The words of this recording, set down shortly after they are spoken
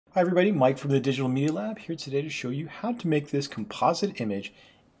Hi everybody, Mike from the Digital Media Lab here today to show you how to make this composite image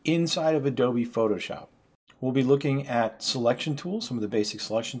inside of Adobe Photoshop. We'll be looking at selection tools, some of the basic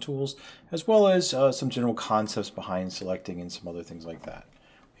selection tools, as well as some general concepts behind selecting and some other things like that.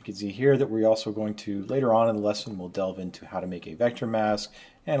 You can see here that we're also going to, later on in the lesson, we'll delve into how to make a vector mask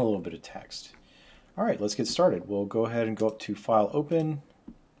and a little bit of text. All right, let's get started. We'll go ahead and go up to File, Open,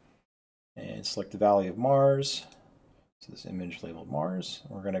 and select the Valley of Mars. So this image labeled Mars.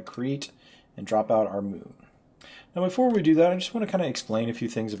 We're going to create and drop out our moon. Now before we do that, I just want to kind of explain a few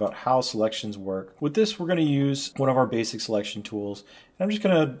things about how selections work. With this, we're going to use one of our basic selection tools. And I'm just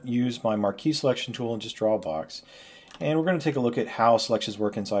going to use my marquee selection tool and just draw a box. And we're going to take a look at how selections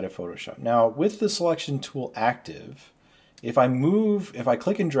work inside of Photoshop. Now with the selection tool active, if I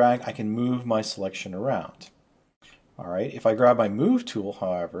click and drag, I can move my selection around. All right, if I grab my move tool,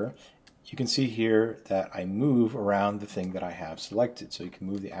 however, you can see here that I move around the thing that I have selected. So you can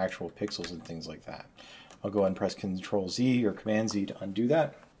move the actual pixels and things like that. I'll go ahead and press Control Z or Command Z to undo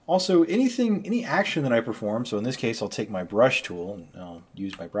that. Also, any action that I perform, so in this case I'll take my brush tool and I'll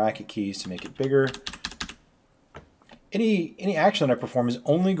use my bracket keys to make it bigger. Any action that I perform is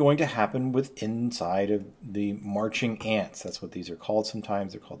only going to happen inside of the marching ants. That's what these are called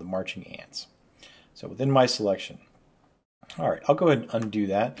sometimes. They're called the marching ants. So within my selection. All right, I'll go ahead and undo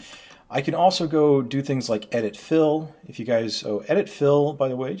that. I can also go do things like edit fill. Edit fill, by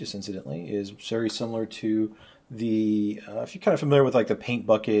the way, just incidentally, is very similar to the, if you're kind of familiar with like the paint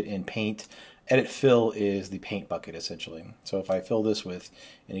bucket in Paint, edit fill is the paint bucket essentially. So if I fill this with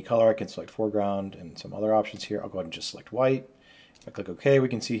any color, I can select foreground and some other options here. I'll go ahead and just select white. If I click OK, we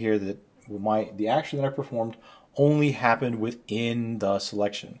can see here that the action that I performed only happened within the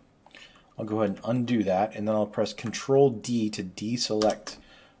selection. I'll go ahead and undo that, and then I'll press Control D to deselect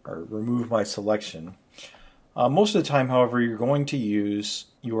or remove my selection. Most of the time, however, you're going to use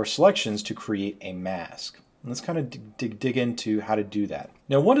your selections to create a mask. Let's kind of dig into how to do that.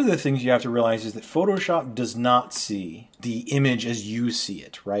 Now, one of the things you have to realize is that Photoshop does not see the image as you see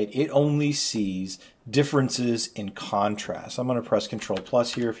it, right? It only sees differences in contrast. I'm going to press Control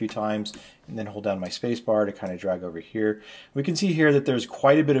Plus here a few times and then hold down my space bar to kind of drag over here. We can see here that there's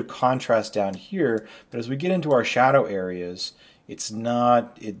quite a bit of contrast down here, but as we get into our shadow areas, it's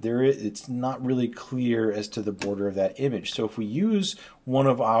not really clear as to the border of that image. So if we use one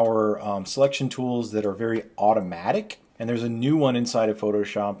of our selection tools that are very automatic, and there's a new one inside of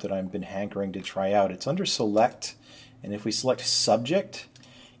Photoshop that I've been hankering to try out. It's under Select, and if we select Subject,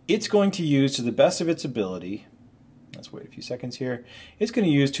 it's going to use to the best of its ability, let's wait a few seconds here, it's going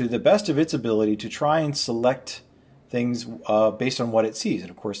to use to the best of its ability to try and select things based on what it sees. And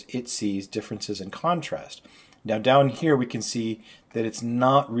of course, it sees differences in contrast. Now down here we can see that it's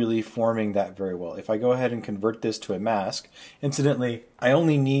not really forming that very well. If I go ahead and convert this to a mask, incidentally, I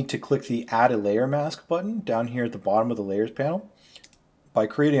only need to click the Add a Layer Mask button down here at the bottom of the Layers panel. By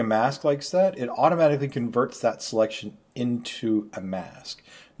creating a mask like that, it automatically converts that selection into a mask.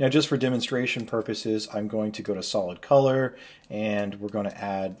 Now just for demonstration purposes, I'm going to go to Solid Color and we're going to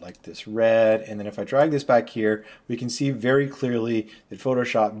add like this red, and then if I drag this back here, we can see very clearly that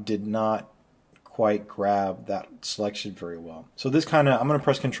Photoshop did not quite grab that selection very well. So this I'm going to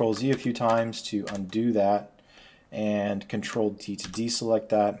press Control Z a few times to undo that and Control D to deselect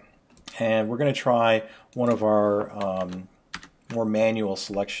that. And we're going to try one of our more manual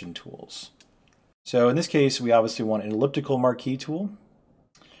selection tools. So in this case, we obviously want an elliptical marquee tool,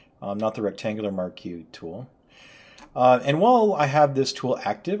 not the rectangular marquee tool. And while I have this tool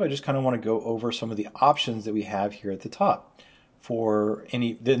active, I just kind of want to go over some of the options that we have here at the top.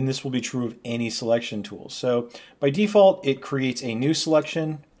 Then this will be true of any selection tool. So by default, it creates a new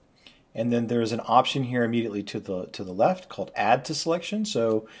selection, and then there's an option here immediately to the left called Add to Selection.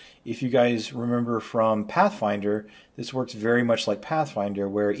 So if you guys remember from Pathfinder, this works very much like Pathfinder,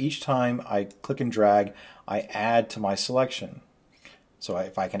 where each time I click and drag, I add to my selection. So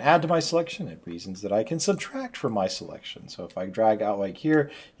if I can add to my selection, it reasons that I can subtract from my selection. So if I drag out like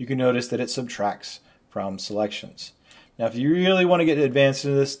here, you can notice that it subtracts from selections. Now, if you really want to get advanced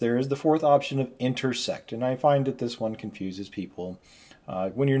into this, there is the fourth option of intersect, and I find that this one confuses people.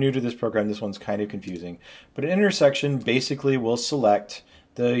 When you're new to this program, this one's kind of confusing. But an intersection basically will select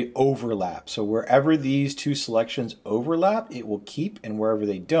the overlap. So wherever these two selections overlap, it will keep, and wherever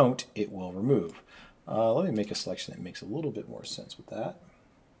they don't, it will remove. Let me make a selection that makes a little bit more sense with that.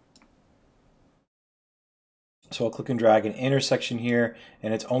 So I'll click and drag an intersection here,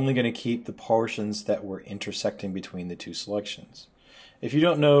 and it's only going to keep the portions that were intersecting between the two selections. If you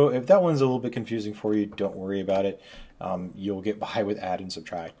don't know, if that one's a little bit confusing for you, don't worry about it. You'll get by with add and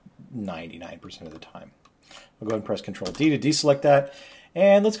subtract 99% of the time. I'll go ahead and press Control D to deselect that.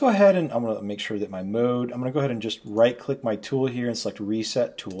 And let's go ahead and I'm going to make sure that my mode, I'm going to go ahead and just right click my tool here and select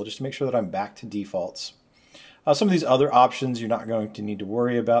Reset Tool just to make sure that I'm back to defaults. Some of these other options you're not going to need to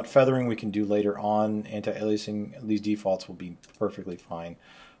worry about. Feathering we can do later on. Anti-aliasing, these defaults will be perfectly fine,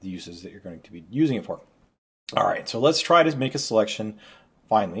 the uses that you're going to be using it for. All right, so let's try to make a selection,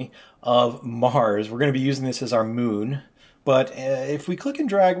 finally, of Mars. We're going to be using this as our moon, but if we click and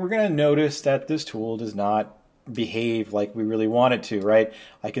drag, we're going to notice that this tool does not behave like we really want it to, right?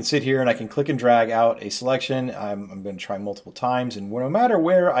 I can sit here and I can click and drag out a selection. I'm going to try multiple times, and no matter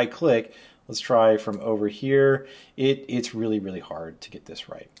where I click, let's try from over here, it's really, really hard to get this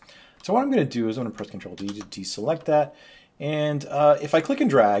right. So what I'm going to do is I'm going to press Ctrl D to deselect that. And if I click and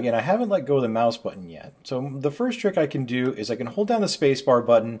drag, and I haven't let go of the mouse button yet, so the first trick I can do is I can hold down the spacebar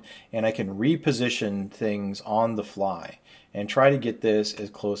button and I can reposition things on the fly and try to get this as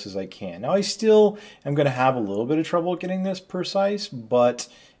close as I can. Now I still am going to have a little bit of trouble getting this precise, but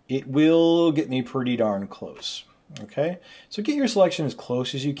it will get me pretty darn close. Okay, so get your selection as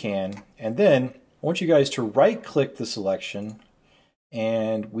close as you can, and then I want you guys to right click the selection,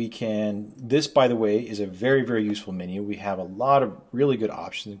 and we can, this by the way is a very, very useful menu. We have a lot of really good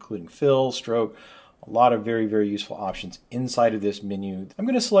options including fill, stroke, a lot of very, very useful options inside of this menu. I'm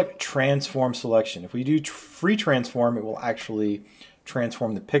going to select transform selection. If we do free transform, it will actually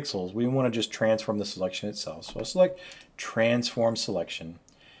transform the pixels. We want to just transform the selection itself. So I'll select transform selection.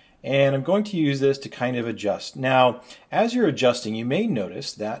 And I'm going to use this to kind of adjust. Now, as you're adjusting, you may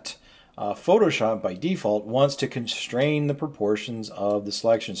notice that Photoshop by default wants to constrain the proportions of the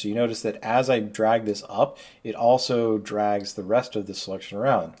selection. So you notice that as I drag this up, it also drags the rest of the selection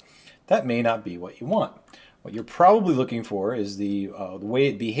around. That may not be what you want. What you're probably looking for is the way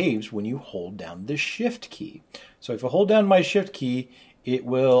it behaves when you hold down the Shift key. So if I hold down my Shift key, it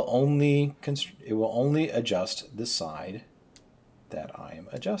will only adjust the side that I am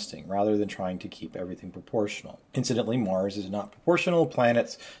adjusting rather than trying to keep everything proportional. Incidentally, Mars is not proportional.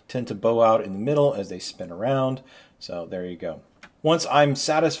 Planets tend to bow out in the middle as they spin around. So there you go. Once I'm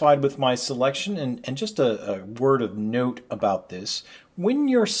satisfied with my selection, and just a word of note about this, when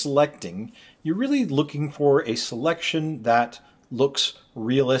you're selecting, you're really looking for a selection that looks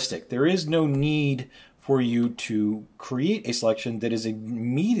realistic. There is no need for you to create a selection that is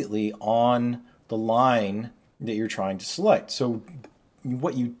immediately on the line that you're trying to select. So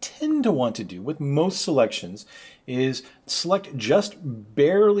what you tend to want to do with most selections is select just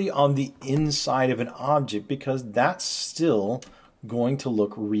barely on the inside of an object, because that's still going to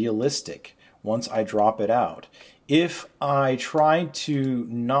look realistic once I drop it out. If I try to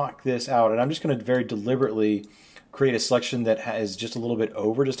knock this out, and I'm just going to very deliberately create a selection that is just a little bit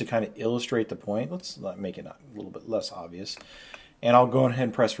over just to kind of illustrate the point. Let's make it a little bit less obvious. And I'll go ahead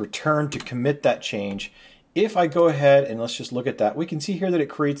and press return to commit that change. If I go ahead and let's just look at that, we can see here that it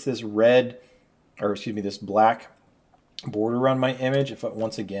creates this this black border around my image.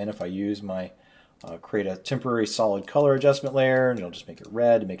 Once again, if I use my create a temporary solid color adjustment layer, and it'll just make it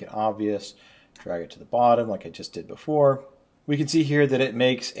red to make it obvious, drag it to the bottom like I just did before. We can see here that it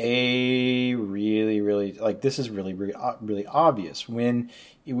makes a really, like this is really obvious, when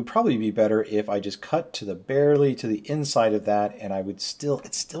it would probably be better if I just cut to barely to the inside of that, and it's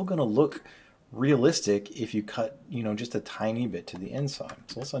still going to look realistic if you cut, just a tiny bit to the inside.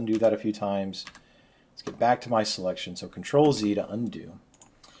 So let's undo that a few times. Let's get back to my selection. So Control Z to undo.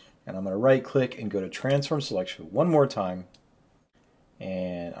 And I'm going to right click and go to transform selection one more time.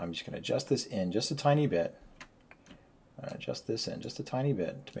 And I'm just going to adjust this in just a tiny bit. Adjust this in just a tiny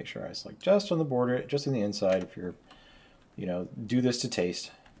bit to make sure I select just on the border, just on the inside. If you're, do this to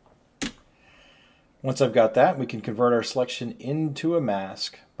taste. Once I've got that, we can convert our selection into a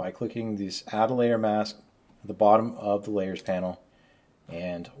mask by clicking this Add a Layer Mask at the bottom of the Layers panel.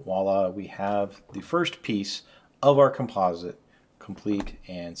 And voila, we have the first piece of our composite complete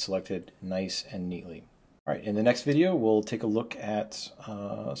and selected nice and neatly. All right, in the next video, we'll take a look at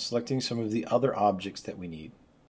selecting some of the other objects that we need.